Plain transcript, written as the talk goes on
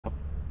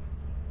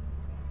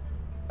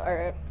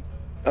Alright.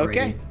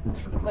 Okay.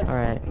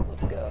 Alright.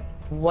 Let's go.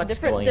 What's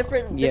going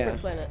Different Yeah.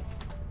 planets.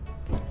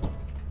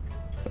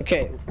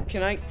 Okay.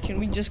 Can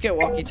we just get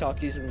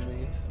walkie-talkies and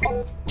leave?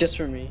 Just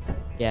for me.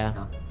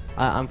 Yeah.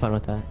 I'm fine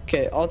with that.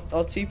 Okay. I'll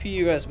TP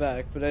you guys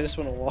back, but I just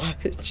want to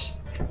watch.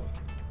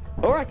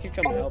 Or I could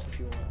come and help if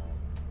you want.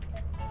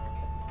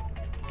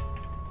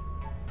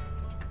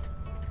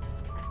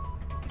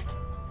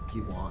 If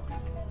you want.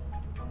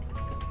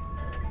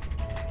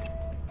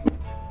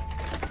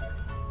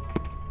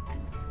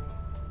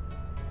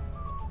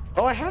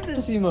 Oh, I have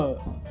this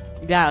emote.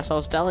 Yeah, so I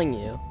was telling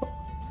you.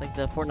 It's like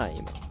the Fortnite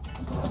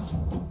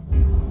emote.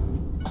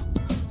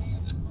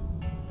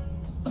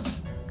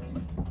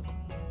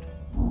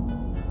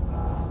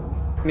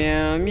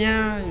 Meow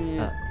meow.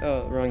 meow.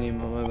 Oh, wrong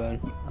emote. My bad.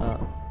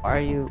 Are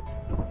you?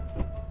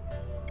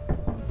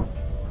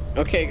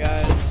 Okay,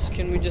 guys.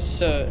 Can we just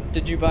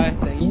did you buy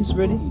thingies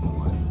ready?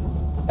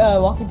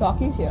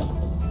 Walkie-talkies, yeah.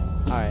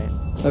 Alright.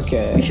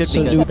 Okay. We should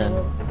be good then.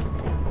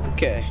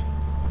 Okay.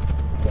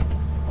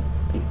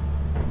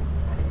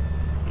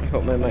 I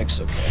hope my mic's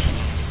okay.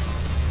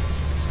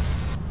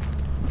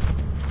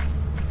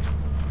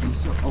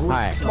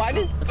 Alright. Why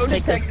did Let's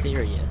take this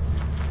serious.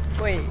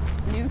 Wait,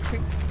 new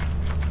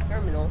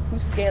terminal. Who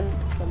scanned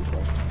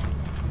something?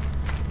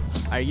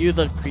 Are you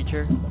the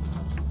creature?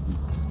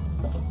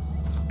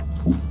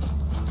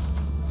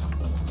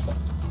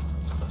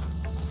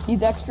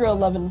 These extra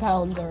 11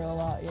 pounds are a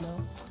lot, you know?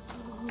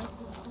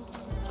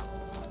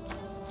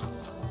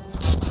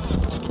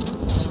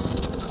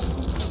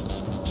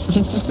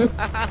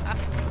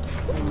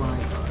 Oh my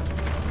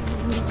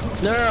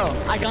god. No,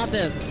 I got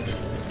this.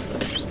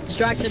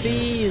 Distract the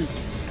bees.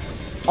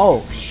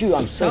 Oh shoot!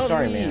 I'm so Tell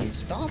sorry, me, man.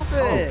 Stop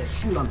Oh it.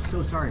 shoot, I'm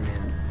so sorry,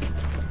 man.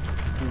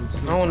 I'm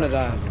so I wanna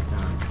sorry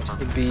die. for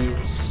something The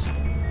bees.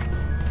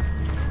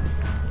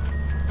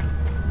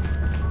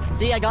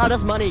 See, I got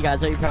us money,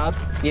 guys. Are you proud?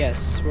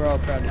 Yes, we're all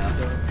proud of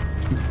you, though.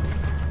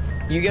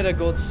 You get a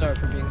gold star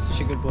for being such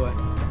a good boy.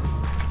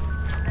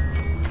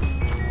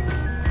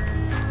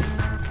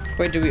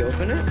 Wait, do we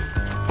open it?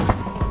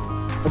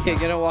 Okay,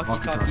 get a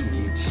walkie-talkie Walkie-talkies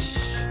each.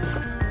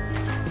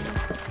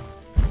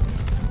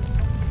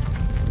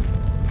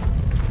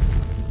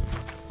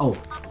 Oh,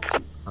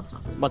 that's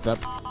not good. What's up?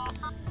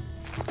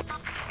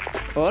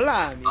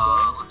 Hola, amigo.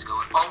 Let's go.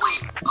 Oh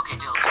wait. Okay, Dylan,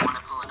 do you want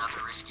to pull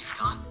another risky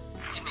stunt?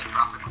 You can make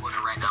profit quota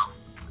right now.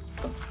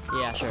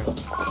 Yeah, sure.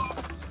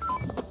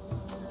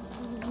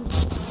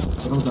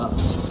 Hold up.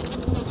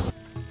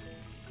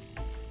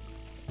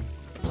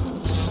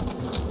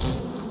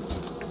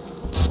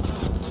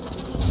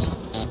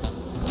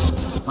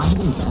 Am I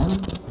hitting them?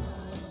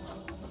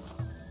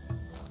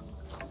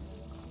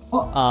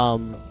 Oh,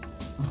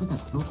 I think I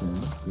killed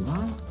him. Did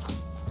I?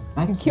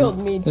 That Killed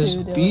me too, There's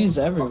Dylan. bees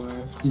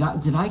everywhere.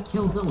 Did I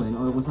kill Dylan,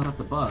 or was that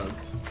the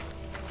bugs?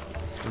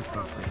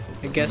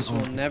 I guess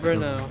we'll never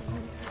know.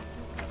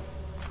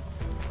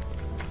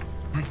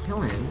 I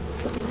kill him.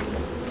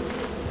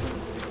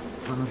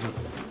 I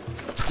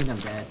think I'm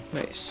dead.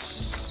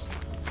 Nice.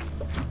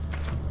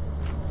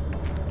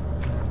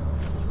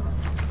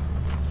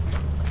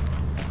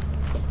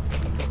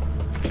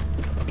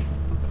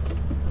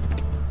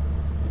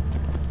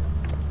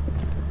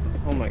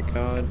 Oh my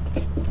god.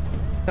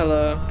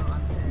 Hello.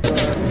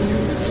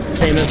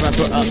 Same as that's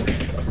what up.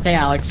 Hey,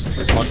 Alex.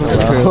 Welcome to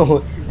the crew.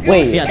 Hello.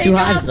 Wait. Yeah, two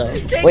hives though.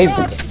 Wait.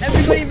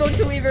 Everybody vote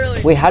to leave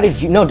early. Wait, how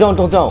did you? No, don't.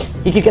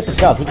 He could get the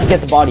stuff. He could get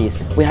the bodies.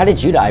 Wait, how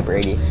did you die,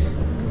 Brady?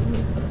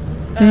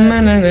 Tell him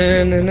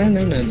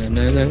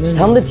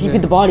to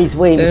TP the bodies.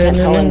 Wait, we can't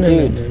tell him,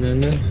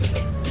 dude.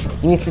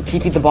 He needs to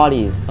TP the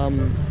bodies. Oh Give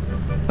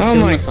him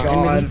my a sign,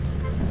 god. maybe?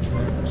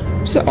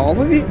 Is it all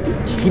of you?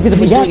 Just TP the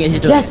He's yes, doing it,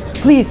 he's doing yes,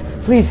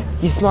 please.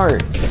 He's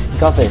smart. He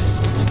got this.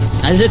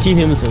 I just team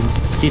him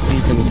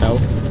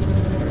himself.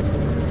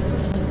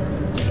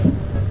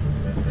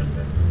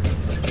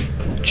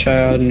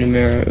 Child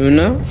numero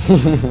uno.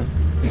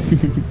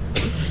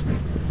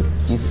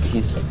 He's.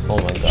 Oh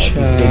my god. He's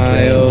big.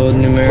 Child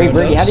numero Wait,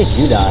 Brady, how did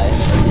you die?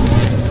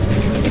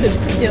 The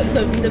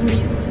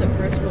bees were the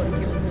first one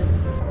killed me.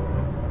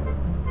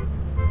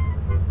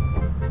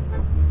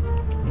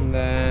 And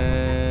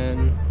then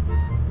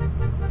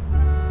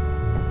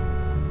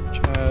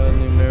child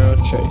numero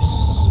choice.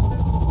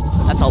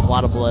 That's a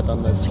lot of blood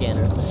on the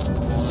scanner.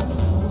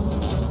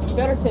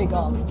 Better take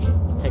off.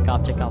 Take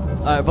off.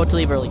 Alright, vote to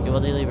leave early.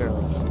 Vote to leave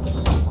early.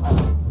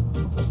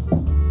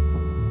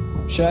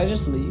 Should I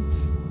just leave?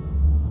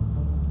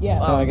 Yeah.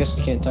 Oh, I guess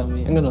you can't tell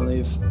me. I'm gonna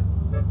leave.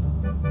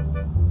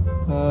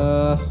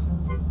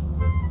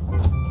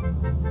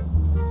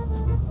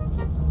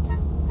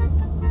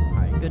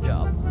 Alright, good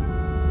job.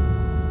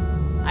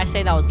 I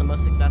say that was the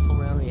most successful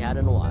round we had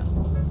in a while.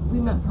 We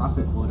met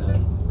profit quota.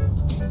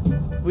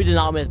 We did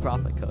not make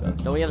profit quota.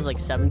 Don't we have like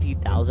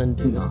 70,000,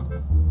 dude? No.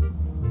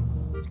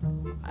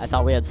 I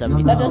thought we had That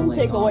 70,000. doesn't my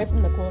take God. away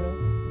from the quota.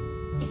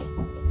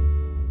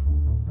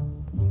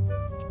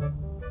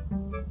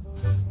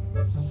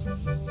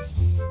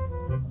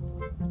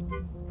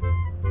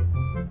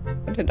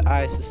 How did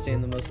I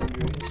sustain the most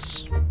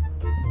injuries?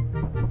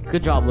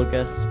 Good job,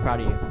 Lucas.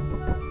 Proud of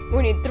you.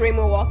 We need 3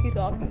 more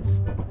walkie-talkies.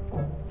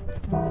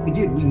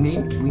 Dude, we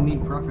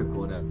made profit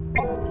quota.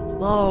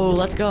 Whoa,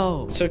 let's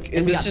go. So And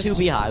is we this got just 2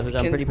 beehives, which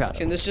I'm pretty proud of.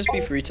 Can this just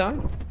be free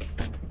time?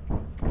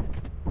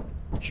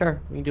 Sure,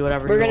 we can do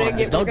whatever We're you gonna want.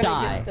 get. Just don't we're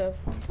gonna die. Get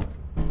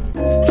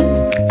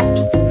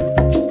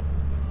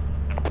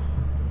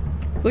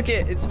stuff. Look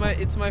it's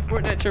my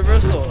Fortnite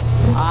traversal.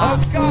 Ah.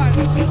 Oh god!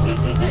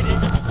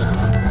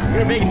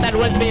 You're being sent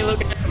with me,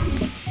 Lucas.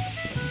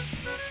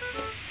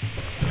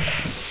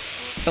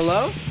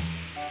 Hello?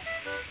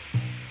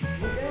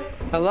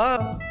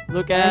 Hello?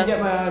 Lucas.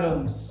 my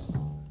items.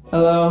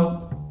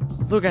 Hello?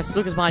 Lucas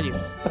behind you.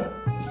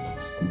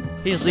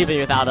 He's leaving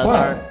without us, What?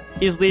 or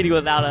he's leading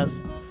without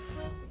us.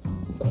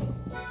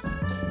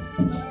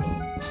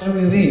 How do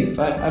we leave?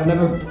 I've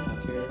never been back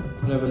here.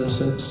 Whatever this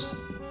is.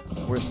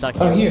 We're stuck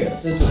Oh, here. here.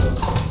 This is it.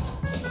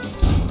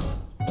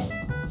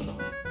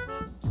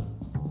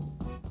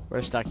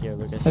 We're stuck here,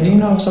 Lucas. How do you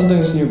know if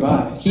something's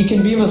nearby? He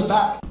can beam us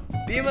back.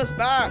 Beam us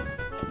back.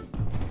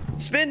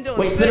 Spin, Dylan.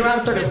 Wait, spin around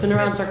in circles, spin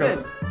around in spin.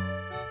 circles.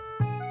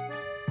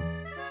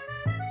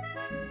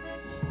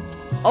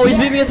 Oh, he's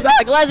beaming us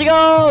back. Let's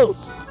go.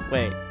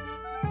 Wait.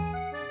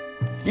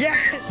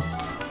 Yes!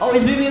 Oh,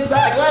 he's beaming us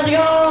back. Let's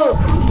go!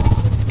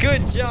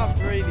 Good job,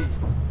 Brady.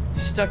 You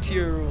stuck to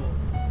your rule.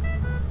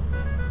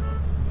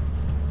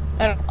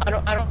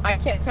 I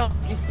can't tell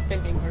if he's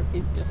spinning or if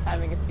he's just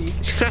having a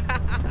seizure.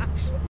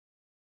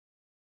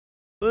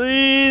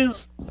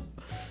 Please.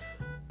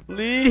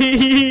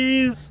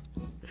 Please.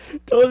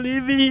 Don't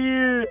leave me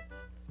here.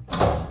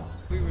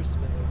 We were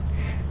spinning.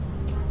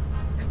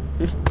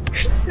 It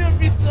would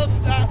be so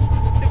sad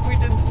if we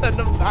didn't send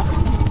him back.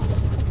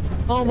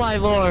 Oh my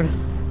lord.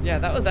 Yeah,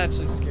 that was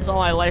actually scary. It's all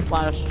my life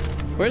flash.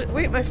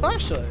 Wait, my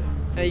flashlight.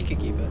 Yeah, you can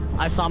keep it.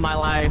 I saw my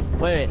life.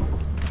 Wait.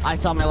 I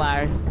saw my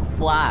life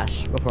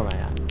flash before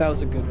my eyes. That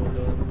was a good one,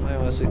 Dylan. I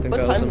honestly think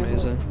What that was time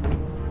is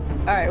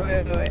amazing.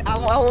 Alright, wait. I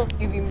won't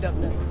be beamed up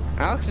now.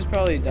 Alex is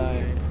probably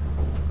dying.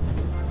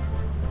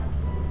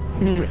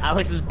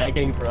 Alex is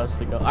begging for us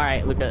to go.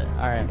 Alright, look at.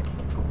 Alright.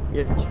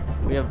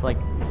 We have like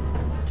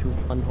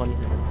 120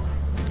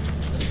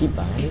 seconds. Did he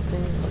buy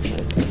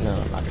anything? No,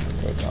 I'm not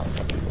gonna take off.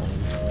 That'd be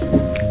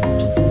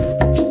lame.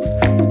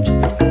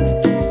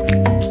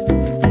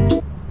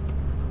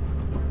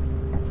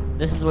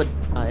 This is what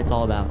it's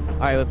all about.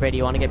 Alright, wait, Brady,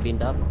 you want to get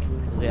beamed up?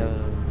 Because we have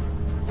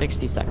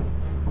 60 seconds.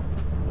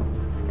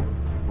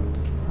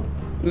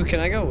 Ooh, can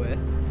I go with?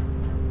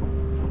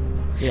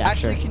 Yeah,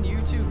 Actually, sure. can you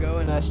two go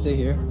and I stay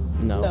here?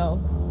 No.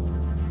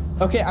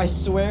 Okay, I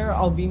swear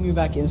I'll beam you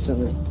back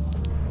instantly.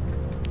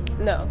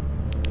 No.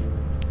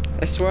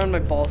 I swear on my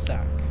ball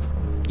sack.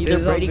 This Either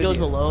is on Brady goes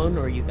video. alone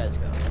or you guys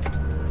go.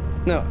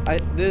 No,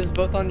 this is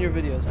both on your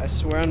videos. I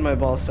swear on my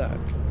ball sack.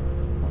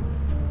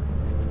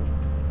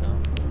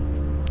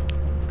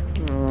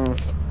 No.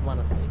 I want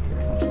to stay here.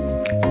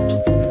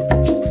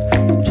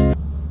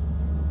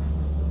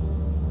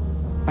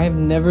 I have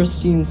never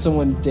seen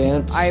someone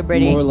dance Alright,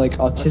 Brady. more like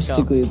Let's go.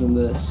 autistically than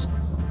this.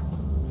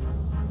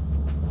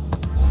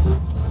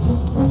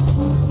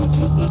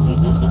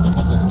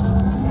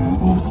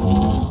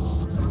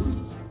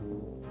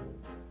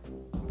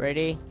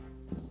 Brady?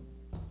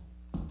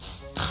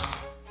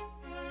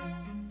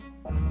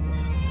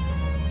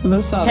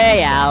 That's not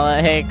Hey,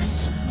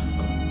 Alex.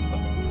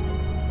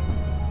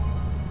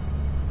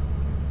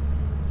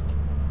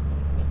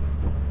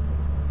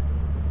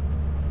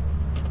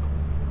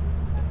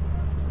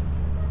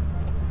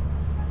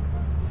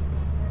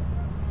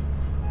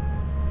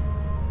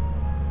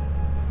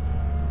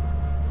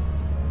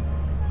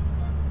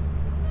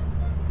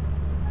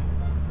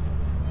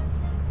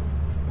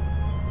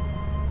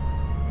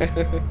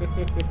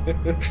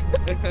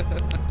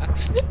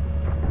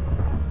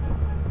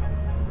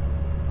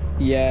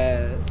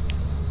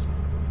 Yes.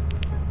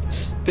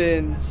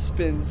 Spin,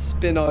 spin,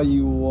 spin all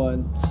you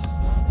want.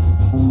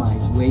 Oh my,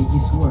 wait, he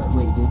swore.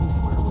 Wait, did he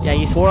swear? Wait, Yeah,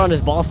 he swore on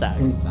his ball sack.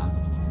 He's back.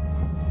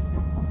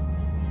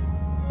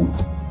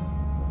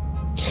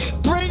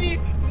 Brady,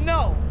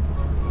 no!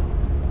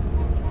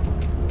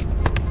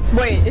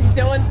 Wait, it's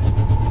Dylan.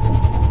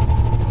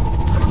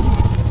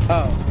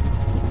 Oh.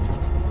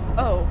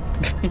 Oh.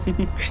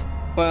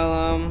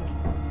 Well,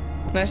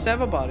 nice to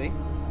have a body.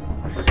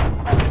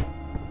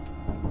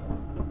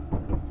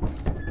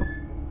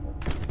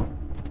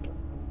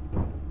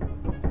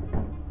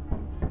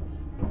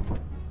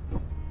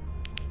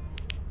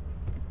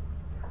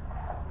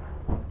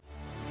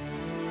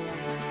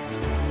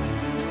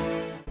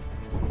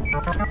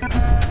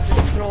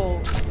 Little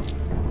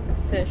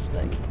fish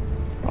thing.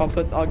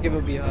 I'll give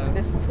a beehive.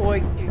 This toy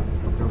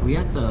cube. Are we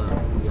at the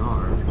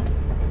VR?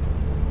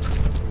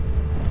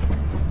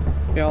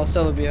 Yeah, I'll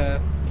sell a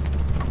beehive.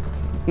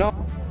 No.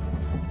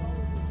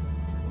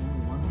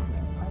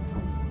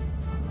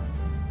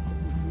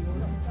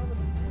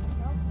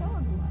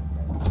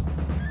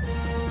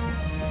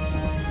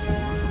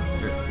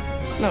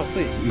 No,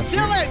 please. You He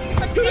started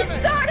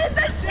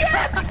the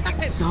ship!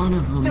 Son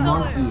of a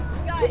monkey.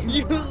 Guys,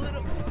 You little.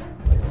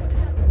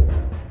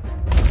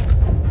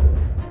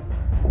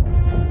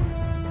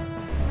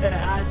 It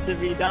had to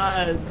be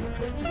done.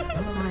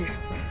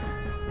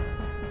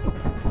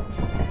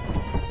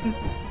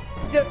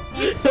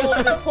 You stole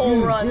this whole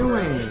What run. are you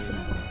bro.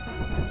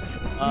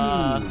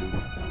 doing?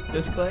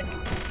 This click.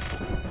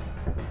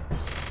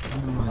 Oh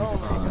my Oh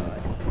my god.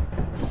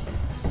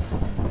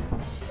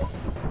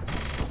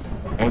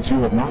 As you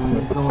have not Oh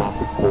met the my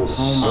profit quota,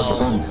 Oh your my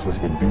performance has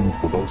been deemed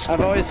below I've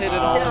standard. always hated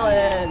all of you.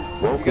 Dylan.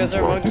 You guys Welcome are to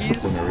our monkeys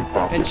disciplinary and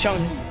process.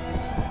 chunkies.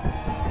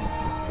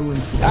 Who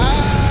is- Ah!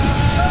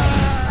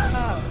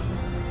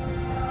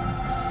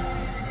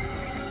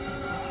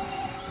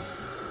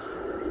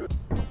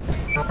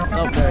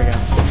 Oh, there we go.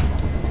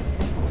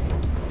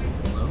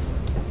 Hello?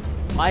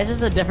 Why is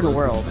this a different Oh,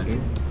 is this world? better?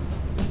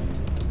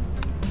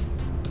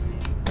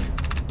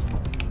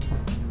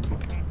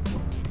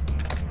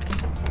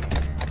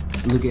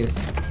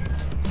 Lucas,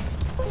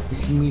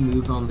 can we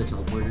move on the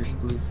teleporters,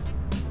 please?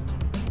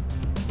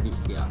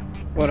 Yeah.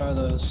 What are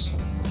those?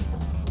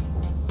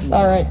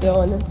 Alright,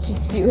 Dylan, it's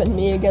just you and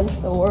me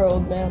against the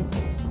world, man.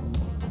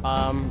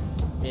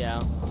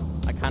 Yeah.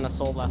 I kind of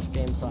sold last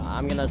game, so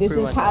I'm gonna This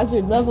prove is myself.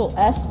 hazard level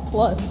S+.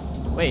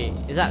 Wait,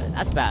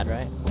 that's bad,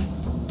 right?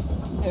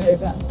 Very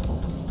bad.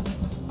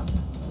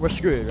 We're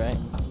screwed, right?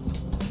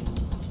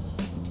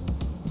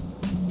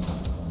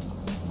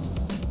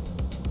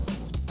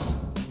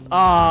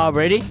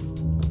 Ready?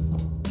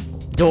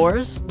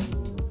 Doors?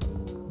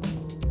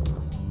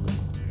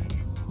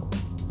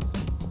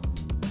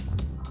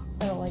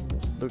 I don't like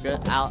this.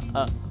 Luca, out,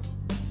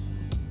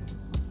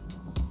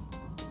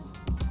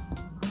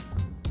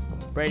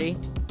 Brady?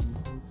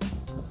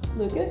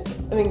 Lucas?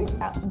 I mean,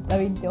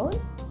 Dylan?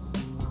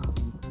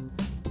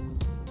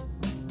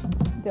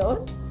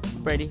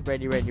 Dylan? Brady.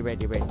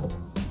 Dylan,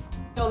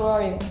 where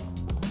are you?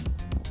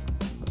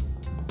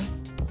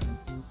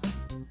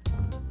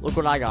 Look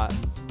what I got.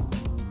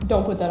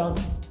 Don't put that on.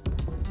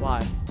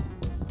 Why?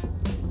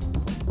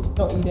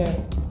 Don't you dare.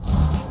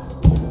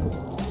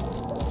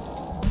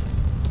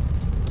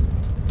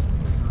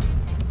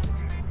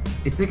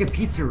 It's like a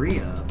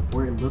pizzeria,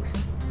 or it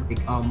looks like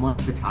one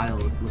of the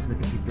tiles looks like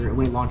a pizzeria.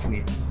 Wait, launch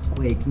me.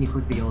 Wait, can you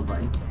click the yellow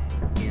button?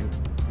 And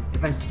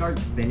if I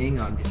start spinning,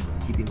 just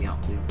keeping me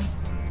out, please.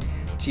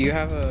 Do you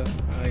have a...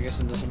 I guess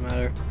it doesn't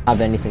matter.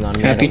 Have anything on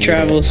me. I Happy don't need it.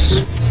 travels.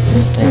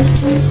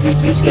 Thanks.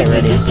 Just get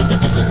ready.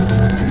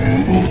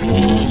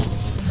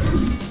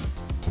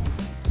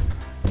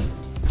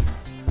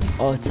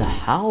 Oh, it's a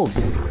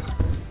house.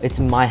 It's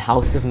my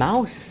house of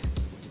mouse.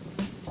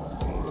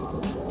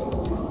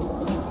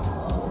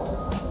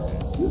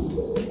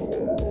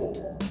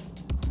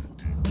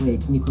 Wait,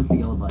 can you click the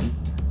yellow button?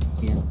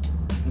 And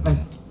if I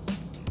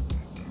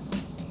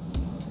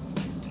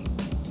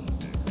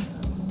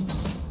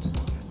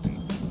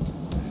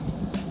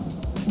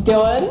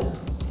Dylan?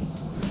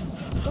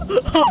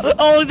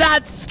 Oh,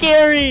 that's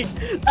scary!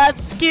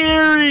 That's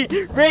scary!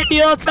 Brady,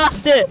 don't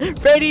trust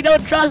it! Brady,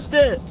 don't trust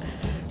it!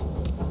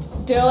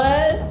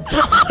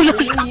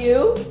 Dylan? Are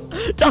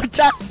you? Don't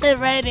trust it,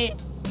 Brady!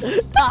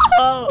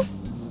 No!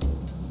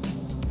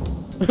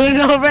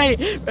 No,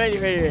 Brady!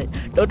 Brady!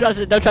 Don't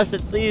trust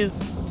it,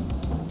 please!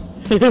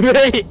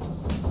 Brady!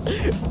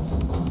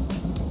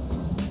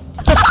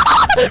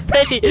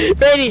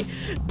 Brady!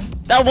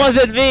 That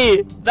wasn't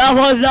me! That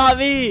was not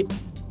me!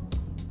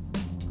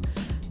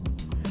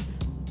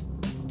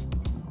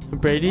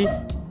 Brady?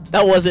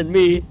 That wasn't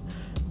me.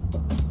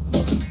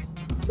 What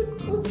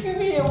do you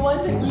mean it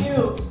wasn't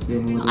you?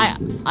 spin, what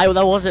is this?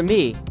 That wasn't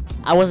me.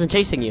 I wasn't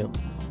chasing you.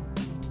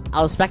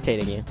 I was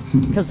spectating you.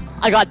 Because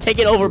I got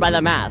taken over by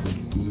the mask.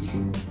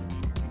 Seizure.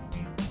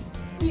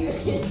 You You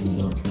idiot.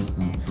 don't trust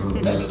that, bro.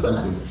 That's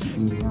Lucas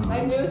keeping me out.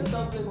 I knew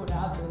something would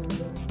happen.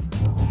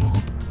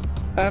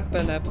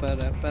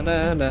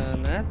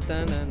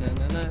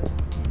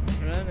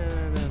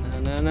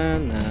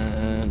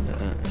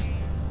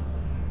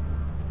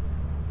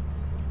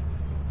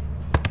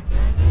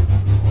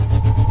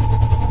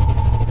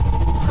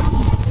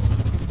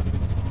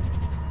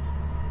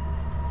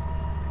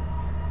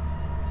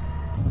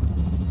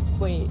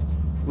 Wait,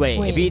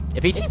 Wait,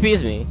 if he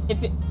TPs me.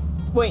 if it,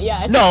 wait,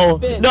 yeah. If No, it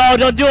spins- no,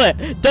 don't do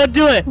it! Don't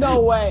do it!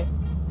 No way.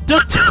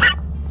 Don't do it!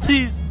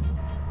 Please!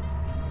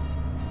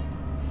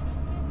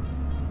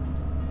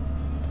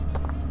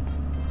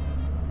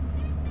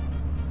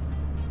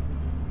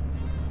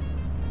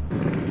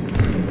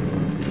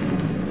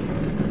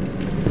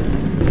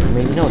 I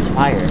mean, you know it's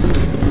fire.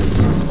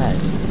 Just expect.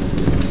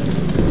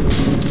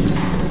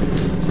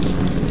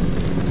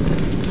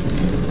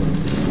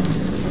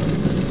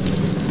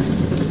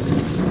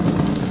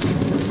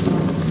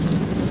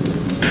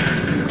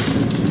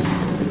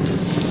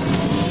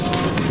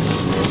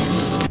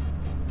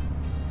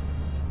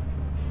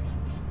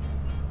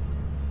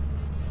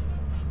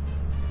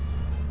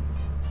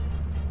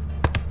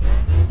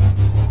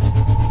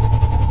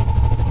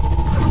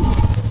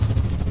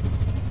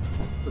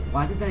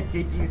 Why did that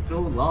take you so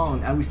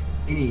long? I was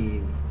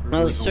spinning. for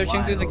I was like a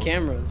searching through the while.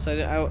 cameras.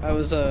 I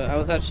was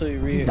actually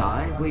Did he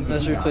die? Wait, I did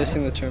was he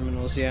replacing die? the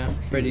terminals. Yeah,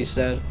 Brady's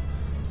dead.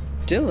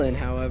 Dylan,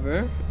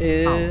 however,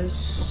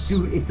 is...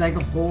 Dude, it's like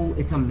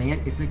it's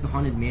like the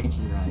haunted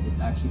mansion ride. It's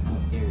actually kind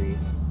of scary.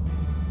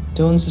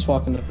 Dylan's just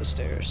walking up the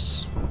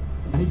stairs.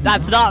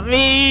 That's not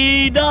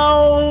me!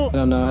 No! I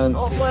don't know, I didn't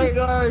Oh see my it.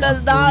 gosh.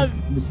 That's not...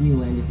 This new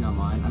land is not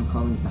mine. I'm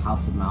calling it the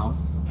House of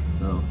Mouse,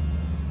 so...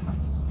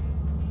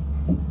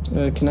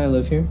 Can I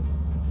live here?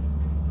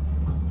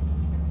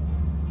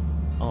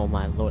 Oh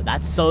my lord,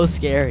 that's so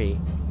scary.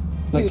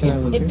 Like, Dude, can I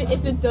live if here?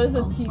 it does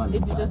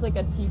like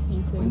a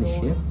TP In the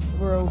signal, ship?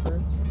 we're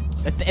over.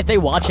 If they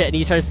watch it and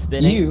he starts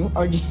spinning, You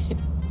are... Wait,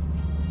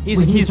 he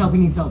needs help,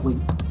 wait.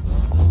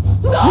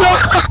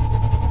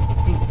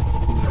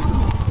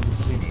 He's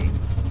spinning.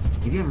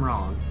 Maybe I'm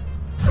wrong.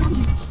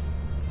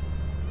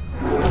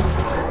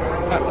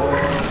 Uh-oh.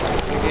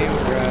 The game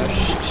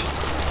crashed.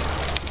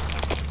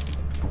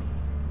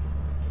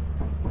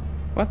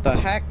 What the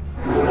heck?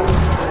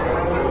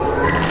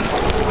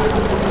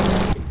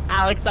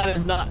 Alex, that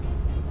is not...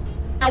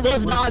 That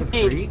was What not the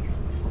me! freak?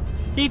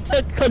 He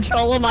took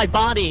control of my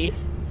body!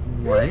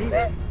 What?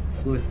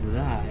 What's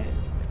that?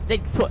 They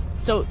put...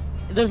 So,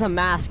 there's a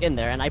mask in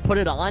there, and I put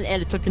it on, and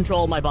it took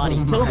control of my body.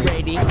 Oh Killed my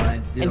Brady, God,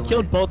 and Dylan.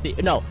 killed both the...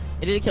 No,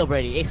 it didn't kill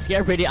Brady. It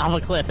scared Brady off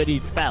a cliff, and he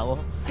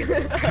fell.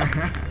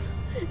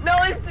 No,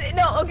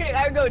 okay,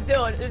 I go,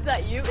 Dylan, is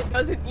that you? It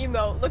does an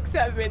emote, looks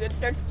at me, and it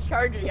starts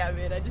charging at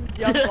me, and I just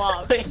jump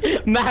off.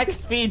 Max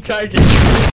speed charging.